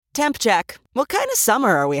Temp check. What kind of summer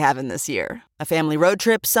are we having this year? A family road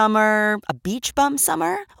trip summer? A beach bum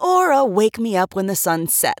summer? Or a wake me up when the sun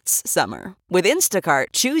sets summer? With Instacart,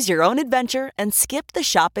 choose your own adventure and skip the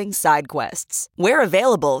shopping side quests. Where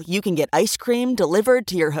available, you can get ice cream delivered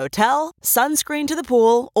to your hotel, sunscreen to the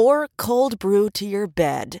pool, or cold brew to your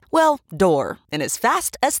bed. Well, door, in as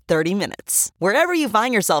fast as 30 minutes. Wherever you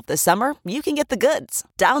find yourself this summer, you can get the goods.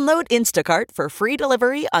 Download Instacart for free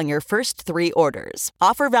delivery on your first 3 orders.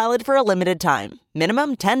 Offer valid for a limited time.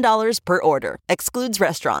 Minimum $10 per order. Excludes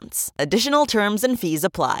restaurants. Additional terms and fees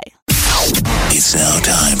apply. It's now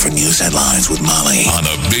time for news headlines with Molly on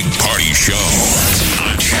the Big Party Show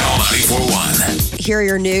on Channel 94.1. Here are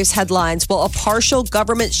your news headlines. Well, a partial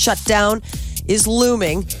government shutdown is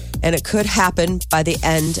looming, and it could happen by the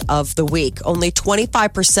end of the week. Only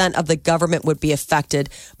 25% of the government would be affected.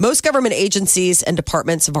 Most government agencies and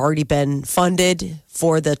departments have already been funded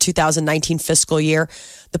for the 2019 fiscal year.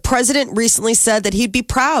 The president recently said that he'd be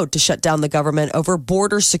proud to shut down the government over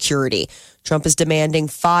border security. Trump is demanding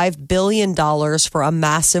 $5 billion for a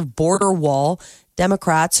massive border wall.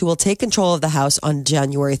 Democrats, who will take control of the House on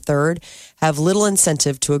January 3rd, have little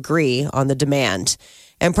incentive to agree on the demand.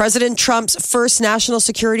 And President Trump's first national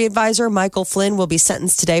security advisor, Michael Flynn, will be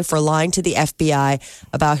sentenced today for lying to the FBI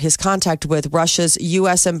about his contact with Russia's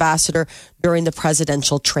U.S. ambassador during the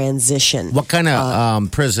presidential transition. What kind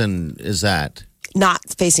of prison is that? Not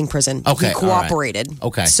facing prison. Okay, he cooperated. all right.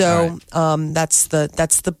 Okay, so all that's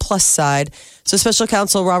the plus side. So Special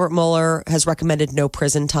Counsel Robert Mueller has recommended no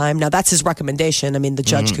prison time. Now that's his recommendation. I mean, the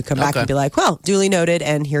judge could come back and be like, "Well, duly noted,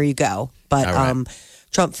 and here you go." But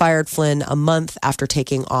Trump fired Flynn a month after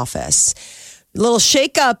taking office. A little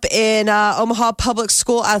shakeup in Omaha Public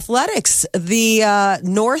School athletics. The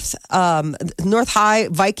North High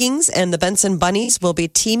Vikings and the Benson Bunnies will be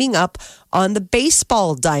teaming up on the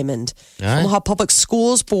baseball diamond. Right. Omaha Public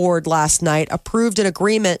Schools Board last night approved an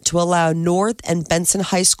agreement to allow North and Benson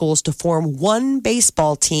High Schools to form one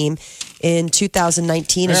baseball team in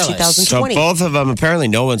 2019 and 2020. So both of them, apparently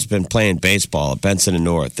no one's been playing baseball at Benson and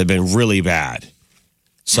North. They've been really bad.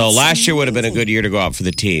 So last year would have been a good year to go out for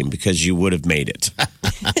the team because you would have made it.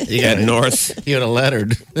 You got North. You would have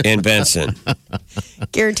lettered. In Benson.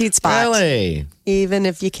 Guaranteed spot. Really? Even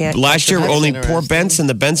if you can't. Last year, That's only poor interesting. Benson,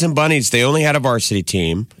 the Benson Bunnies, they only had a varsity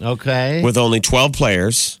team Okay. with only 12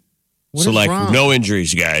 players. What so, is like, wrong? no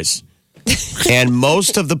injuries, guys. And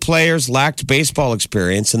most of the players lacked baseball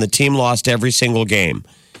experience, and the team lost every single game.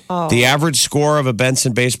 Oh. The average score of a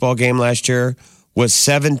Benson baseball game last year was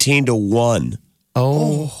 17-1.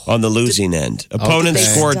 On the losing end. Opponents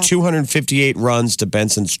Okay. scored 258 runs to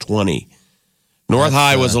Benson's 20. North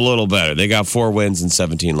High was a little better. They got 4 wins and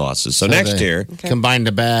 17 losses. So next they year, combined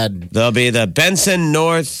the bad there'll be the Benson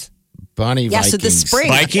North Bunny Yeah, Vikings. so this spring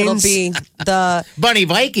Vikings? it'll be the Bunny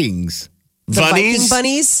Vikings. Viking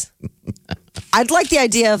bunnies. I'd like the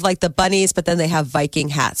idea of like the bunnies, but then they have Viking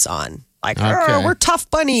hats on. Like, Okay. we're tough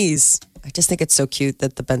bunnies. I just think it's so cute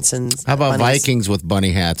that the Bensons. How about bunnies. Vikings with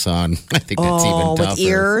bunny hats on? I think that's even tougher. With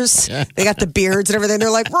ears. They got the beards and everything.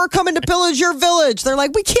 They're like, we're coming to pillage your village. They're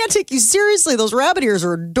like, we can't take you seriously. Those rabbit ears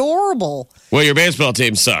are adorable. Well, your baseball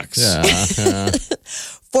team sucks.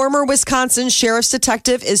 Former Wisconsin sheriff's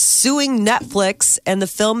detective is suing Netflix and the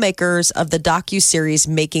filmmakers of the docuseries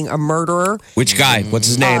Making a Murderer. Which guy? What's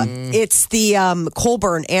his name? It's the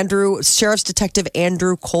Colburn, Sheriff's Detective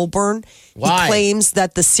Andrew Colburn. Why? He claims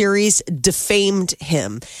that the series defamed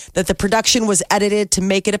him, that the production was edited to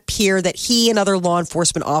make it appear that he and other law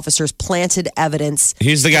enforcement officers planted evidence.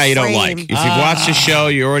 He's the guy you don't Frame. like. If you've watched the show,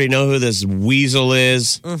 you already know who this weasel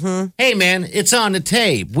is. Hey, man, it's on the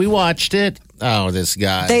tape. We watched it. Oh, this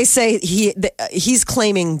guy. They say he's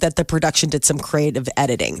claiming that the production did some creative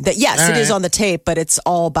editing. That yes, All it is right. on the tape, but it's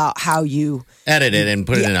all about how you Edit it and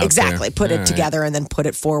put it out exactly there. put All it right. together and then put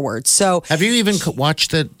it forward. So Have you even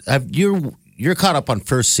watched it? You're caught up on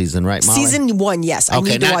first season, right, Molly? season 1, yes, I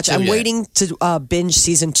Okay, need to not watch. 2 I'm yet. waiting to binge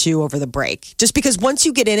season 2 over the break, just because once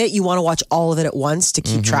you get in it, you want to watch all of it at once to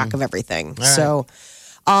keep track of everything. So.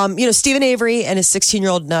 Stephen Avery and his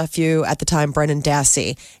 16-year-old nephew at the time, Brendan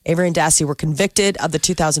Dassey. Avery and Dassey were convicted of the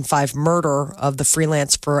 2005 murder of the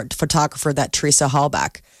freelance photographer that Teresa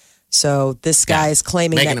Hallback. So this guy is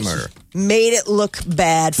claiming making that a murder. he made it look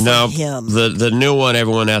bad for No, him. the new one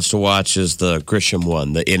everyone has to watch is the Grisham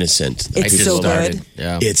one, The Innocent. It's I just so started. good.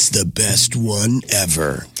 Yeah. It's the best one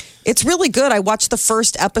ever. It's really good. I watched the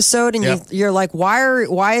first episode, and Yep. you're like,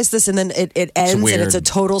 why is this? And then it ends, and weird. it's a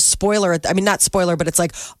total spoiler. I mean, not spoiler, but it's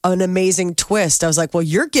like an amazing twist. I was like, well,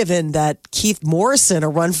 you're giving that Keith Morrison a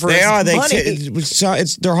run for They his are.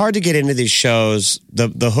 money. They're hard to get into these shows.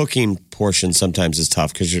 The hooking portion sometimes is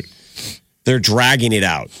tough because they're dragging it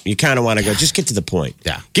out. You kind of want to go, just get to the point.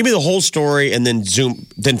 Yeah. Give me the whole story and then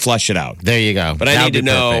then flesh it out. There you go. But I need to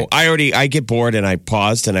know. Perfect. I get bored and I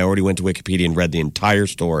paused and I already went to Wikipedia and read the entire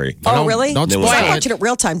story. Oh, really? Don't Well, spoil I'm it. watching it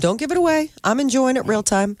real time. Don't give it away. I'm enjoying it real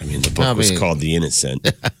time. I mean, the book was called The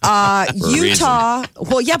Innocent. Utah.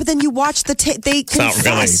 Well, yeah, but then you watch they not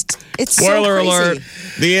confessed. really. It's Spoiler so crazy. alert.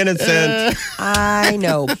 The Innocent. I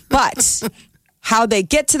know, but how they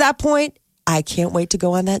get to that point, I can't wait to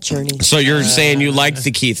go on that journey. So you're saying you liked the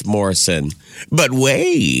Keith Morrison. But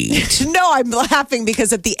wait. No, I'm laughing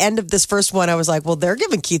because at the end of this first one, I was like, well, they're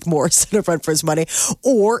giving Keith Morrison a run for his money.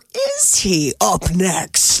 Or is he up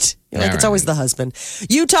next? It's always the husband.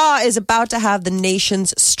 Utah is about to have the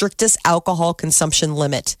nation's strictest alcohol consumption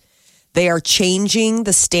limit. They are changing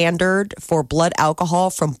the standard for blood alcohol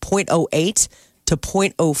from 0.08 to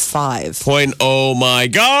 0.05. Oh my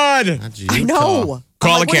God. I know.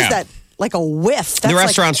 Call I'm like, a what is cab. that? Like a whiff. That's The like-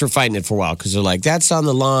 restaurants were fighting it for a while because they're like, that's on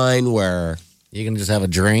the line where. You can just have a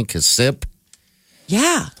drink, a sip.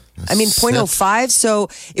 Yeah. I mean, 0.05. So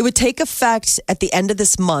it would take effect at the end of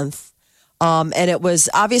this month. And it was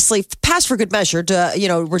obviously passed for good measure to,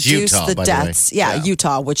 reduce Utah, the by the way. deaths. Yeah,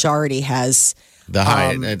 Utah, which already has. The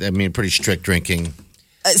high, pretty strict drinking.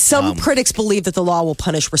 Some critics believe that the law will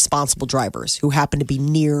punish responsible drivers who happen to be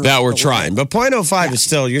near. That we're the trying. limit. But 0.05 is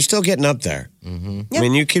still, you're still getting up there. Mm-hmm. I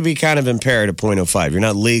mean, you could be kind of impaired at 0.05. You're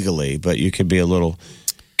not legally, but you could be a little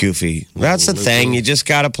goofy. That's the thing. You just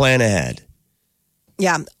got to plan ahead.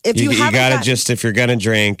 Yeah. If you got to haven't just, if you're going to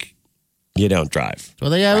drink, you don't drive.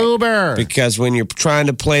 Well, they have Uber. Because when you're trying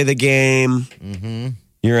to play the game,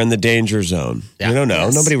 you're in the danger zone. Yeah. You don't know.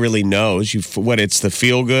 Yes. Nobody really knows. It's the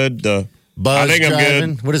feel good, the Buzz I think I'm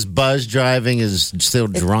driving. good. What is buzz driving? Is still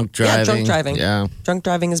drunk driving? Yeah, drunk driving. Yeah. Drunk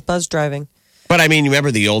driving is buzz driving. But I mean, you remember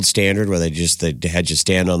the old standard where they had you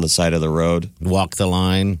stand on the side of the road, Walk the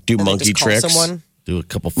line. do And they monkey just call tricks? someone. Do a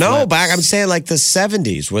couple No, flips. I'm saying like the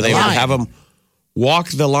 70s where they would line. have them walk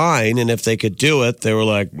the line, and if they could do it, they were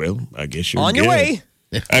like, well, I guess you're On your good. way.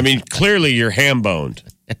 I mean, clearly you're ham boned.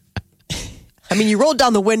 I mean, you rolled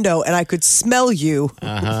down the window and I could smell you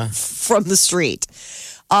from the street.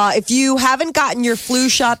 If you haven't gotten your flu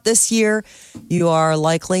shot this year, you are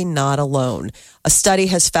likely not alone. A study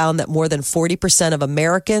has found that more than 40% of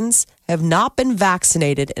Americans have not been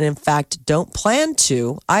vaccinated and, in fact, don't plan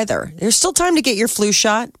to either. There's still time to get your flu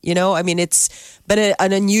shot. I mean, it's been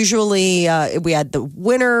an unusually, we had the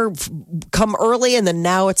winter come early and then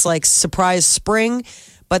now it's like surprise spring.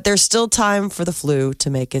 But there's still time for the flu to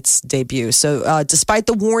make its debut. So despite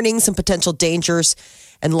the warnings and potential dangers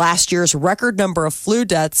and last year's record number of flu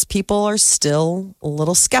deaths, people are still a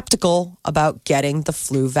little skeptical about getting the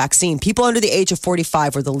flu vaccine. People under the age of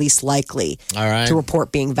 45 are the least likely to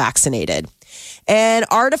report being vaccinated. And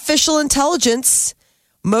artificial intelligence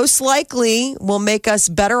most likely will make us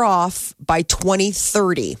better off by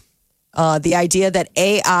 2030. The idea that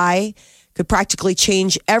AI could practically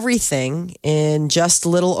change everything in just a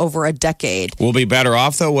little over a decade. We'll be better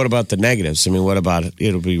off, though. What about the negatives? I mean, what about it?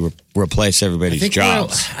 It'll be replace everybody's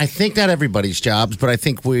jobs. I think not everybody's jobs, but I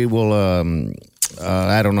think we will.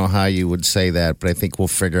 I don't know how you would say that, but I think we'll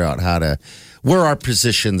figure out where our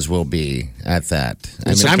positions will be at that.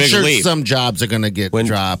 It's a I'm big sure leap. some jobs are going to get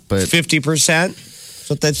dropped, but 50%? That's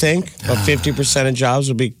what they think? About 50% of jobs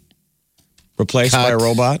will be replaced by a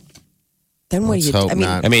robot? Then what Let's do you? hope I mean,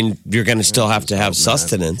 not. I mean, you're going to still have to have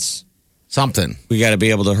sustenance. something. We got to be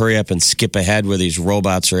able to hurry up and skip ahead where these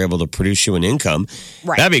robots are able to produce you an income.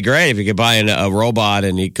 Right. That'd be great if you could buy a robot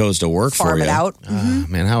and it goes to work for farm you. it out.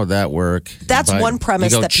 Man, how would that work? That's one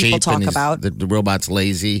premise you go that people cheap talk and about. The robot's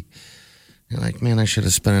lazy. You're like, man, I should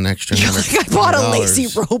have spent an extra You're $100. like, I bought a lazy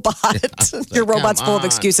robot. Your robot's come full of on.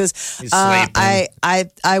 excuses. He's I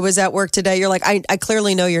sleeping. was at work today. You're like, I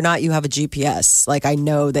clearly know you're not. You have a GPS. Like, I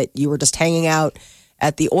know that you were just hanging out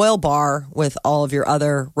at the oil bar with all of your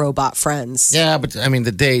other robot friends. Yeah, but I mean,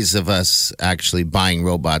 the days of us actually buying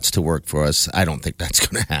robots to work for us, I don't think that's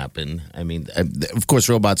going to happen. I mean, of course,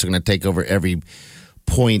 robots are going to take over every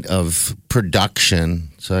point of production.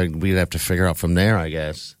 So we'd have to figure out from there, I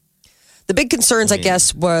guess. The big concerns, I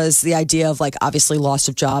guess, was the idea of like obviously loss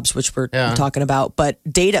of jobs, which we're talking about, but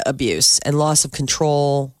data abuse and loss of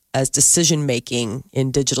control as decision making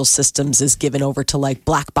in digital systems is given over to like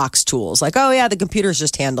black box tools. Like, oh yeah, the computer's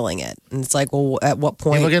just handling it. And it's like, well, at what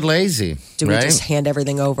point People get lazy. do we right? just hand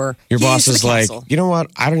everything over? Your Keys boss to the is like, castle. you know what?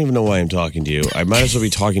 I don't even know why I'm talking to you. I might as well be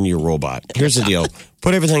talking to your robot. Here's the deal.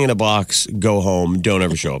 Put everything in a box, go home, don't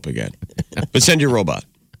ever show up again. But send your robot.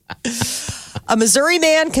 A Missouri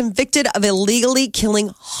man convicted of illegally killing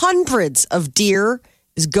hundreds of deer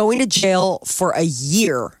is going to jail for a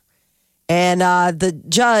year. And the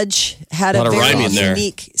judge had a lot of very rhyming there.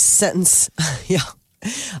 unique sentence. Yeah.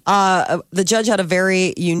 The judge had a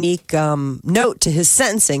very unique note to his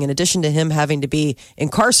sentencing. In addition to him having to be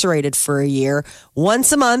incarcerated for a year,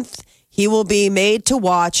 once a month, he will be made to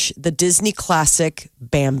watch the Disney classic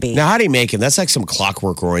Bambi. Now, how do you make him? That's like some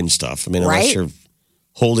Clockwork Orange stuff. I mean, unless Right? you're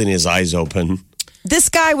holding his eyes open. This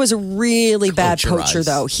guy was a really bad Close your poacher, eyes.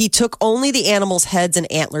 though. He took only the animals' heads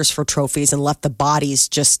and antlers for trophies and left the bodies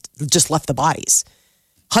just left the bodies.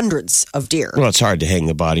 Hundreds of deer. Well, it's hard to hang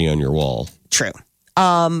the body on your wall. True.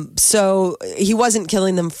 So he wasn't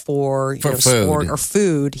killing them for food. sport or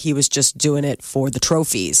food. He was just doing it for the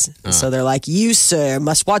trophies. So they're like, you, sir,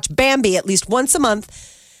 must watch Bambi at least once a month.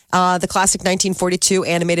 The classic 1942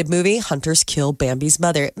 animated movie, Hunters Kill Bambi's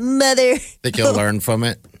Mother. Think you'll learn from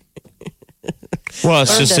it? Well,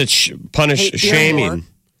 it's Learn just to punish hate deer shaming.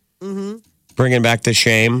 more. Bringing back the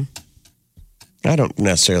shame. I don't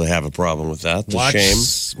necessarily have a problem with that. The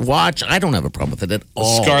shame. Watch. I don't have a problem with it at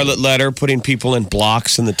all. Scarlet Letter, putting people in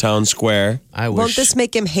blocks in the town square. I wish. Won't this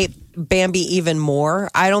make him hate Bambi even more?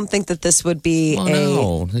 I don't think that this would be Well,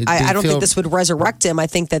 no. I don't feel- think this would resurrect him. I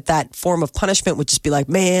think that form of punishment would just be like,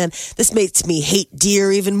 man, this makes me hate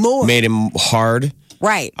deer even more. Made him hard.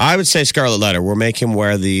 Right. I would say Scarlet Letter. We'll make him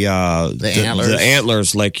wear the antlers. The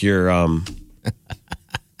antlers like your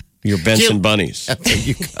Benson Cute. bunnies. There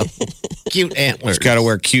you go. Cute antlers. He's got to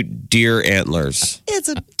wear cute deer antlers It's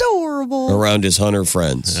adorable. around his hunter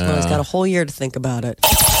friends. Well, he's got a whole year to think about it.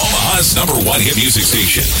 Omaha's #1 hit music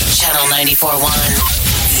station. Channel 94.1.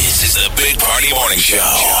 This is the Big Party Morning Show.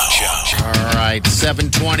 All right,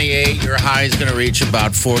 728. Your high is going to reach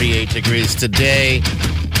about 48 degrees today.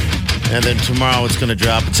 And then tomorrow it's going to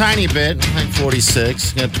drop a tiny bit, like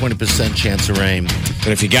 46. Got a 20% chance of rain. But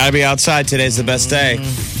if you got to be outside, today's the best day.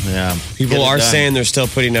 Yeah. People Get it are done. saying they're still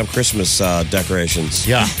putting up Christmas decorations.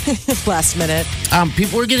 Yeah. Last minute.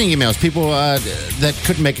 People were getting emails. People that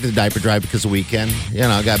couldn't make it to the diaper drive because of the weekend,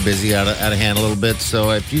 got busy out of hand a little bit. So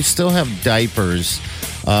if you still have diapers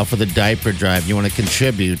for the diaper drive, you want to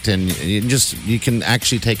contribute, and you can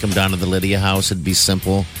actually take them down to the Lydia house. It'd be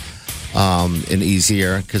simple and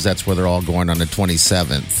easier because that's where they're all going on the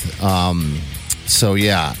 27th. So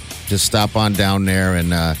yeah, just stop on down there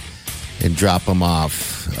and drop them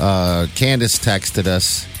off. Candace texted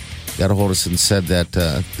us. Got a hold of us and said that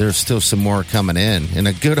there's still some more coming in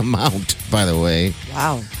a good amount, by the way.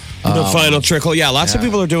 Wow. The final trickle. Yeah, lots of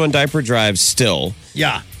people are doing diaper drives still.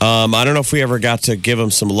 Yeah. I don't know if we ever got to give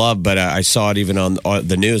them some love, but I saw it even on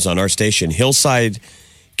the news on our station. Hillside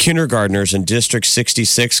kindergartners in District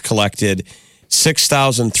 66 collected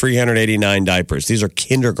 6,389 diapers. These are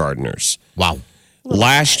kindergartners. Wow.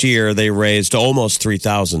 Last year, they raised almost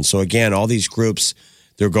 3,000. So again, all these groups,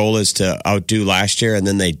 their goal is to outdo last year, and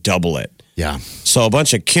then they double it. Yeah. So a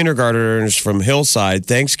bunch of kindergartners from Hillside.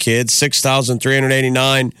 Thanks, kids.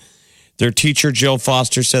 6,389. Their teacher, Jill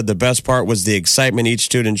Foster, said the best part was the excitement each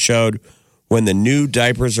student showed when the new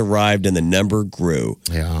diapers arrived and the number grew.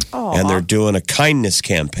 Yeah. And they're doing a kindness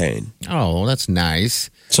campaign. Oh, that's nice.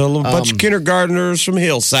 So a bunch of kindergartners from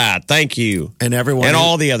Hillside. Thank you. And everyone. And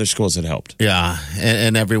all the other schools that helped. Yeah.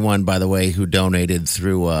 And everyone, by the way, who donated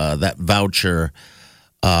through that voucher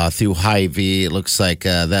through Hy-Vee. It looks like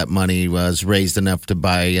that money was raised enough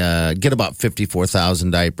to get about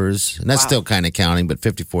 54,000 diapers. And that's still kind of counting, but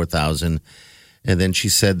 54,000. And then she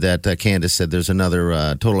said that, Candace said there's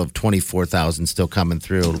another total of 24,000 still coming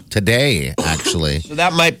through today, actually. So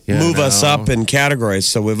that might move us up in categories.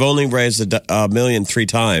 So we've only raised a million 3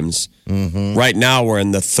 times. Mm-hmm. Right now, we're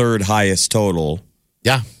in the 3rd highest total.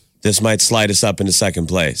 Yeah. This might slide us up into 2nd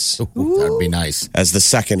place Ooh, that'd be nice. as the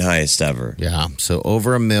 2nd highest ever. Yeah. So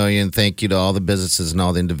over 1 million. Thank you to all the businesses and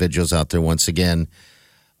all the individuals out there once again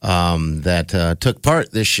that took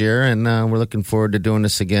part this year. And we're looking forward to doing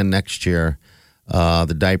this again next year.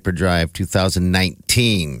 The Diaper Drive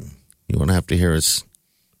 2019. You won't have to hear us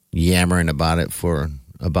yammering about it for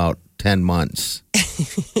about 10 months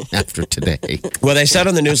after today. Well, they said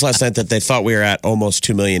on the news last night that they thought we were at almost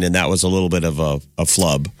 2 million, and that was a little bit of a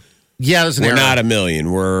flub. Yeah, there's an We're error. not 1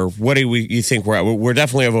 million. What do you think we're at? We're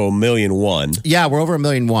definitely over 1,000,001. Yeah, we're over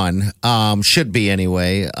 1,000,001. Should be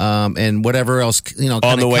anyway. And whatever else,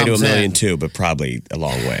 On the way to 1,000,002, too. but probably a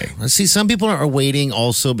long way. See, some people are waiting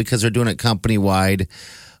also because they're doing it company wide,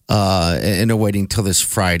 and they're waiting till this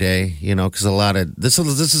Friday. Because a lot of this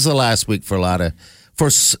is the last week for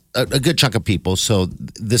a good chunk of people. So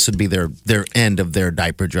this would be their end of their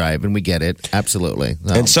diaper drive, and we get it absolutely.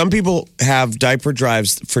 And some people have diaper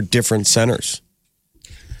drives for different centers.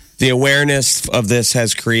 The awareness of this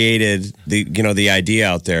has created the idea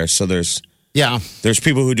out there. So there's yeah,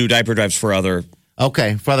 people who do diaper drives for other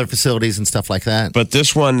Okay, for other facilities and stuff like that. But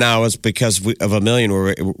this one now is because of $1 million,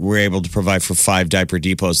 we're able to provide for 5 diaper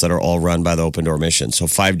depots that are all run by the Open Door Mission. So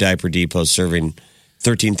 5 diaper depots serving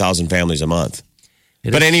 13,000 families a month.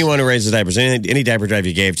 But anyone who raises diapers, any diaper drive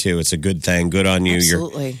you gave to, it's a good thing. Good on you.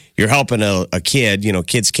 Absolutely. You're helping a kid. You know,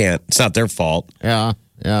 kids can't. It's not their fault. Yeah.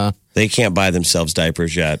 They can't buy themselves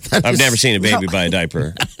diapers yet. I've never seen a baby buy a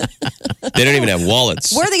diaper. They don't even have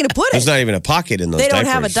wallets. Where are they going to put it? There's not even a pocket in those They don't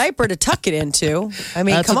diapers. have a diaper to tuck it into. I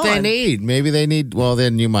mean, That's come what on. they need. Maybe they need, well,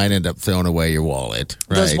 then you might end up throwing away your wallet.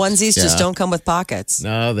 Right? Those onesies just Yeah. don't come with pockets.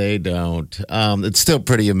 No, they don't. It's still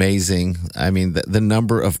pretty amazing. I mean, the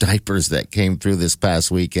number of diapers that came through this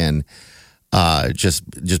past weekend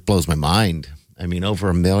just blows my mind. I mean, over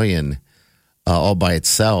 1 million all by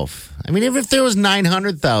itself. I mean, even if there was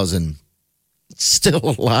 900,000, it's still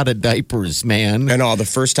a lot of diapers, man. And all the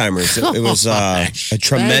first timers. It was a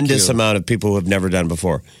tremendous amount of people who have never done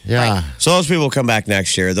before. Yeah. So those people will come back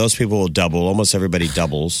next year. Those people will double. Almost everybody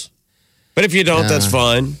doubles. But if you don't, that's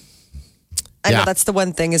fine. I know Yeah. that's the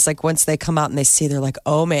one thing is like once they come out and they see, they're like,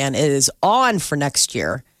 oh man, it is on for next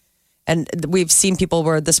year. And we've seen people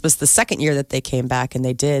where this was the second year that they came back and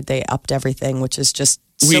they upped everything, which is just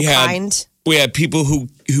so kind. We had people who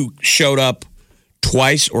showed up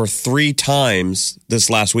twice or 3 times this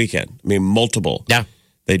last weekend. I mean, multiple. Yeah.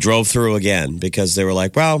 They drove through again because they were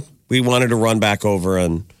like, well, we wanted to run back over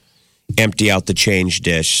and empty out the change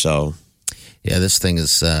dish. So, Yeah, this thing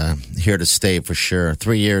is here to stay for sure.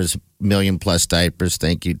 3 years, 1 million plus diapers.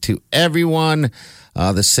 Thank you to everyone.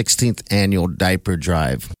 The 16th annual diaper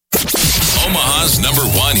drive. Omaha's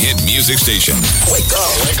 #1 hit music station. Wake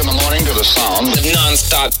up. Wake in the morning to the sound of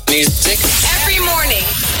nonstop music. Every morning,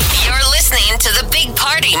 you're listening to the Big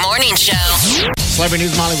Party Morning Show. Celebrity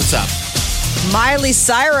News, Molly, what's up? Miley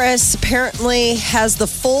Cyrus apparently has the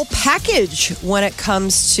full package when it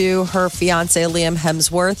comes to her fiance, Liam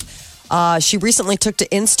Hemsworth. She recently took to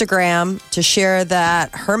Instagram to share that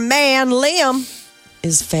her man, Liam,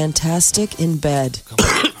 is fantastic in bed.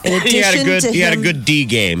 In addition to he had a him- good D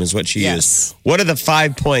game, is what she Yes. used. What are the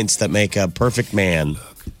 5 points that make a perfect man?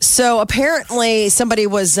 So apparently somebody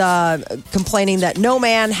was complaining that no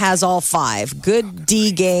man has all 5. Good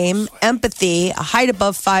D game, empathy, a height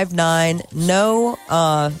above 5'9", no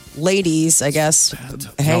ladies, I guess,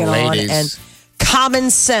 hanging on, ladies. and common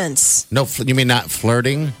sense. No, you mean not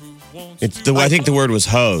flirting? I think the word was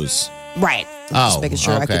hose. Right. Oh, Just making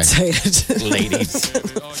sure I okay. could say it. Ladies.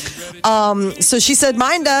 So she said,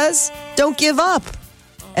 mine does. Don't give up.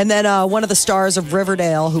 And then one of the stars of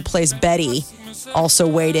Riverdale, who plays Betty, also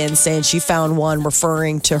weighed in saying she found one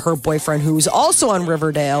referring to her boyfriend who's also on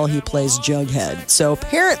Riverdale. He plays Jughead. So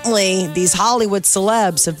apparently these Hollywood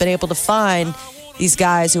celebs have been able to find these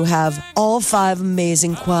guys who have all 5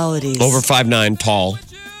 amazing qualities. Over 5'9", tall.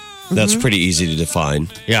 That's pretty easy to define.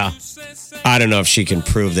 Yeah. I don't know if she can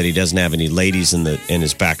prove that he doesn't have any ladies in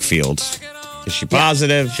his backfield. Is she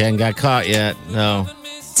positive? She hadn't got caught yet. No.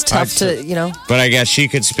 It's tough to, But I guess she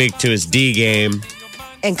could speak to his D game.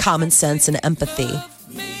 and common sense and empathy.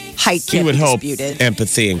 Height You can't would be hope disputed.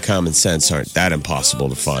 empathy and common sense aren't that impossible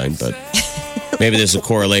to find, but maybe there's a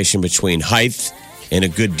correlation between height and a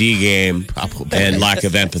good D game Probably. and lack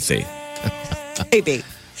of empathy.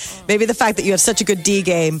 Maybe the fact that you have such a good D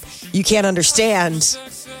game, you can't understand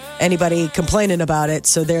anybody complaining about it.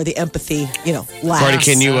 So they're the empathy, laughs. Party,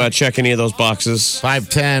 can you check any of those boxes?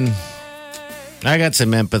 5'10". I got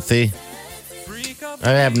some empathy. I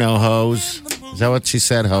have no hose. Is that what she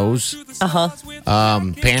said? Hose? Uh-huh.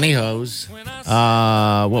 Pantyhose.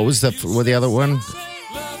 What was the other one?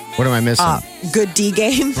 What am I missing? Good D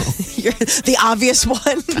game. You're the obvious one.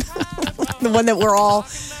 The one that we're all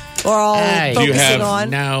Hey. Do you focusing have on.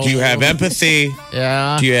 No. Do you have empathy?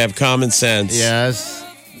 Yeah. Do you have common sense? Yes.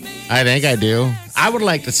 I think I do. I would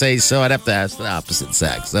like to say so. I'd have to ask the opposite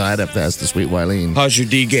sex. So I'd have to ask the sweet Wileen. How's your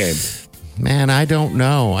D game? Man, I don't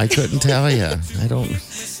know. I couldn't tell you. I don't.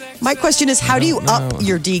 My question is, how do you up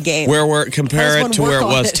your D game? Compare How it does to one where it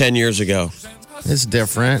work on was it? 10 years ago. It's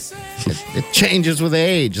different. It changes with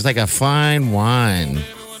age. It's like a fine wine.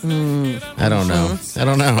 I don't know. I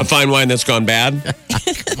don't know. A fine wine that's gone bad?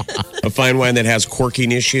 A fine wine that has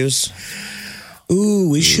corking issues? Ooh,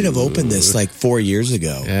 we should have opened this like 4 years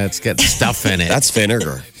ago. Yeah, it's got stuff in it. That's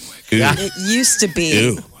vinegar. Ooh. Yeah. It used to be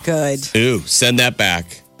Ew. good. Ooh, send that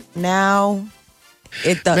back. Now,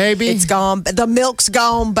 Maybe. it's gone. The milk's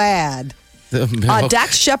gone bad. The milk.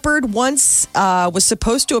 Dax Shepard once was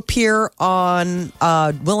supposed to appear on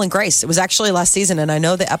Will and Grace. It was actually last season, and I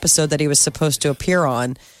know the episode that he was supposed to appear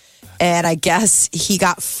on. And I guess he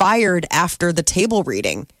got fired after the table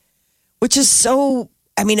reading, which is so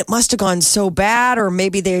I mean, it must have gone so bad, or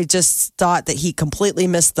maybe they just thought that he completely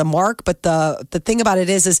missed the mark. But the thing about it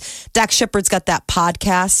is Dax Shepard's got that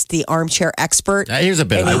podcast, The Armchair Expert. Here's a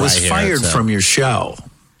bit. I was fired from your show.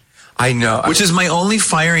 I know. Which is my only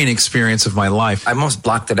firing experience of my life. I almost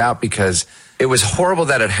blocked it out because it was horrible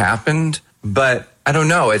that it happened, but I don't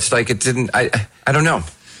know. It's like it didn't, I don't know.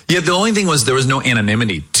 Yeah, the only thing was there was no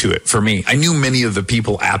anonymity to it for me. I knew many of the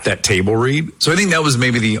people at that table read. So I think that was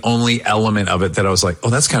maybe the only element of it that I was like, oh,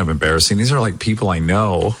 that's kind of embarrassing. These are like people I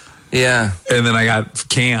know. Yeah. And then I got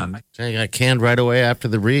canned. You got canned right away after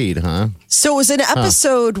the read, huh? So it was an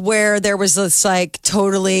episode where there was this like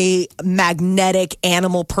totally magnetic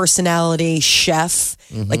animal personality chef.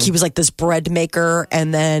 Like he was like this bread maker.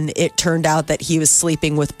 And then it turned out that he was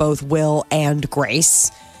sleeping with both Will and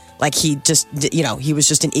Grace. Like he just, he was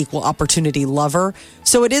just an equal opportunity lover.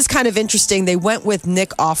 So it is kind of interesting. They went with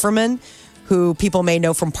Nick Offerman, who people may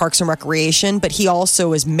know from Parks and Recreation, but he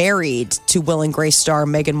also is married to Will and Grace star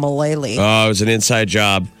Megan Mullally. Oh, it was an inside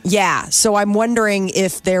job. Yeah. So I'm wondering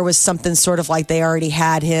if there was something sort of like they already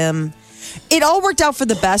had him. It all worked out for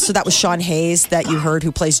the best. So that was Sean Hayes that you heard,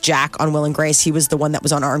 who plays Jack on Will and Grace. He was the one that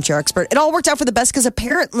was on Armchair Expert. It all worked out for the best because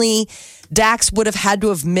apparently Dax would have had to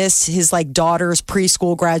have missed his like daughter's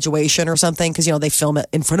preschool graduation or something because, they film it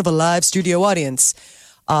in front of a live studio audience.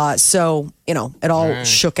 So, it all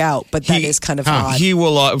shook out, but that is kind of odd. He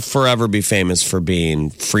will forever be famous for being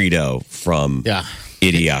Frito from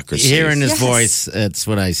Idiocracy. Hearing his voice, that's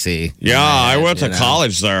what I see. Yeah, I went to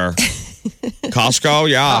college there. Costco,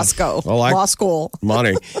 yeah. Costco, law school.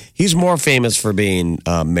 Money. He's more famous for being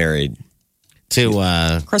married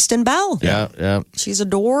to Kristen Bell. Yeah. She's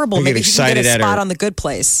adorable. I get Maybe she can excited get a at spot her. on The Good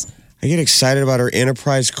Place. I get excited about her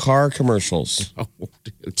Enterprise car commercials. Oh,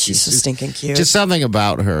 dude. She's so stinking cute. Just something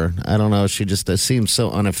about her. I don't know. She just seems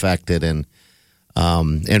so unaffected and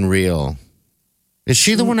real. Is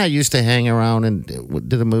she the one that used to hang around and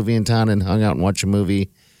did a movie in town and hung out and watch a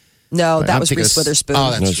movie? No, that was Reese Witherspoon.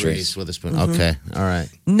 Oh, that's Reese Witherspoon. Okay, all right.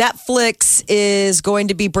 Netflix is going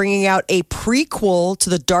to be bringing out a prequel to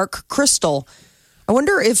The Dark Crystal. I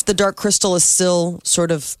wonder if The Dark Crystal is still sort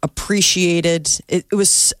of appreciated. It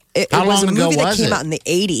was How long a ago movie that was came it? out in the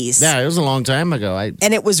 80s. Yeah, it was a long time ago.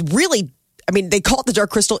 And it was really, they call it The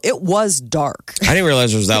Dark Crystal. It was dark. I didn't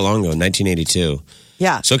realize it was that long ago, 1982.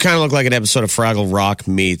 Yeah. So it kind of looked like an episode of Fraggle Rock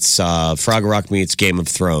meets Game of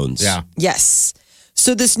Thrones. Yeah. Yes.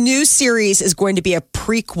 So this new series is going to be a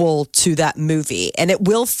prequel to that movie, and it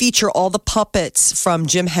will feature all the puppets from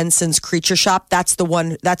Jim Henson's Creature Shop. That's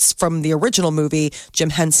from the original movie. Jim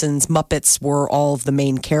Henson's Muppets were all of the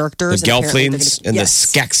main characters. The Gelflings and the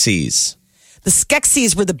Skeksis. The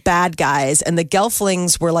Skeksis were the bad guys, and the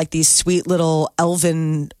Gelflings were like these sweet little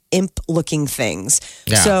elven imp-looking things.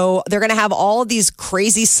 Yeah. So they're going to have all of these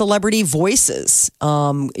crazy celebrity voices.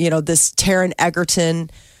 This Taron Egerton,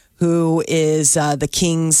 who is the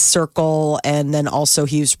King's Circle, and then also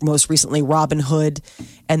he was most recently Robin Hood,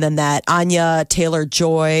 and then that Anya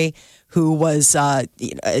Taylor-Joy, who was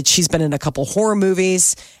she's been in a couple horror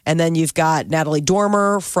movies, and then you've got Natalie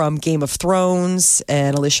Dormer from Game of Thrones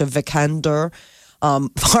and Alicia Vikander.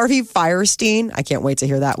 Harvey Fierstein, I can't wait to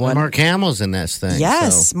hear that one. Mark Hamill's in this thing.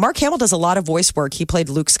 Yes, so. Mark Hamill does a lot of voice work. He played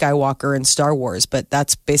Luke Skywalker in Star Wars, but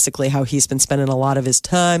that's basically how he's been spending a lot of his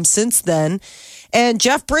time since then. And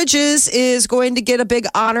Jeff Bridges is going to get a big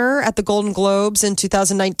honor at the Golden Globes in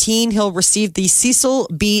 2019. He'll receive the Cecil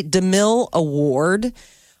B. DeMille Award.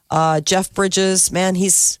 Jeff Bridges, man,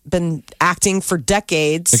 he's been acting for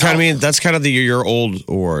decades. That's kind of your old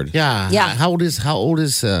award. Yeah. How old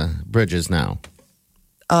is Bridges now?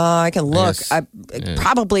 I can look.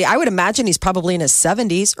 I would imagine he's probably in his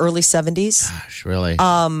 70s, early 70s. Gosh, really?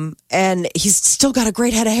 And he's still got a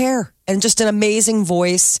great head of hair and just an amazing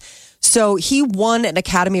voice. So he won an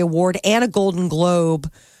Academy Award and a Golden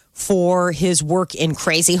Globe for his work in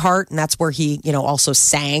Crazy Heart, and that's where he, also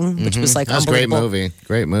sang, which was like that's unbelievable.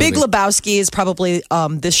 Great movie. Big Lebowski is probably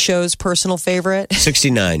this show's personal favorite.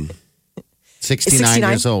 69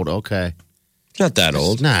 years old. Okay, not that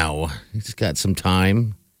old. No, he's got some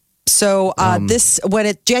time. So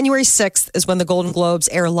January 6th is when the Golden Globes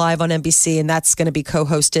air live on NBC, and that's going to be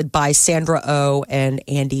co-hosted by Sandra Oh and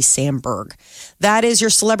Andy Samberg. That is your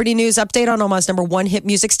celebrity news update on Omaha's #1 hit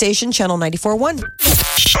music station, Channel 94.1.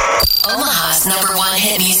 Omaha's #1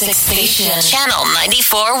 hit music station, Channel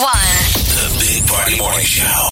 94.1. The Big Party Morning Show.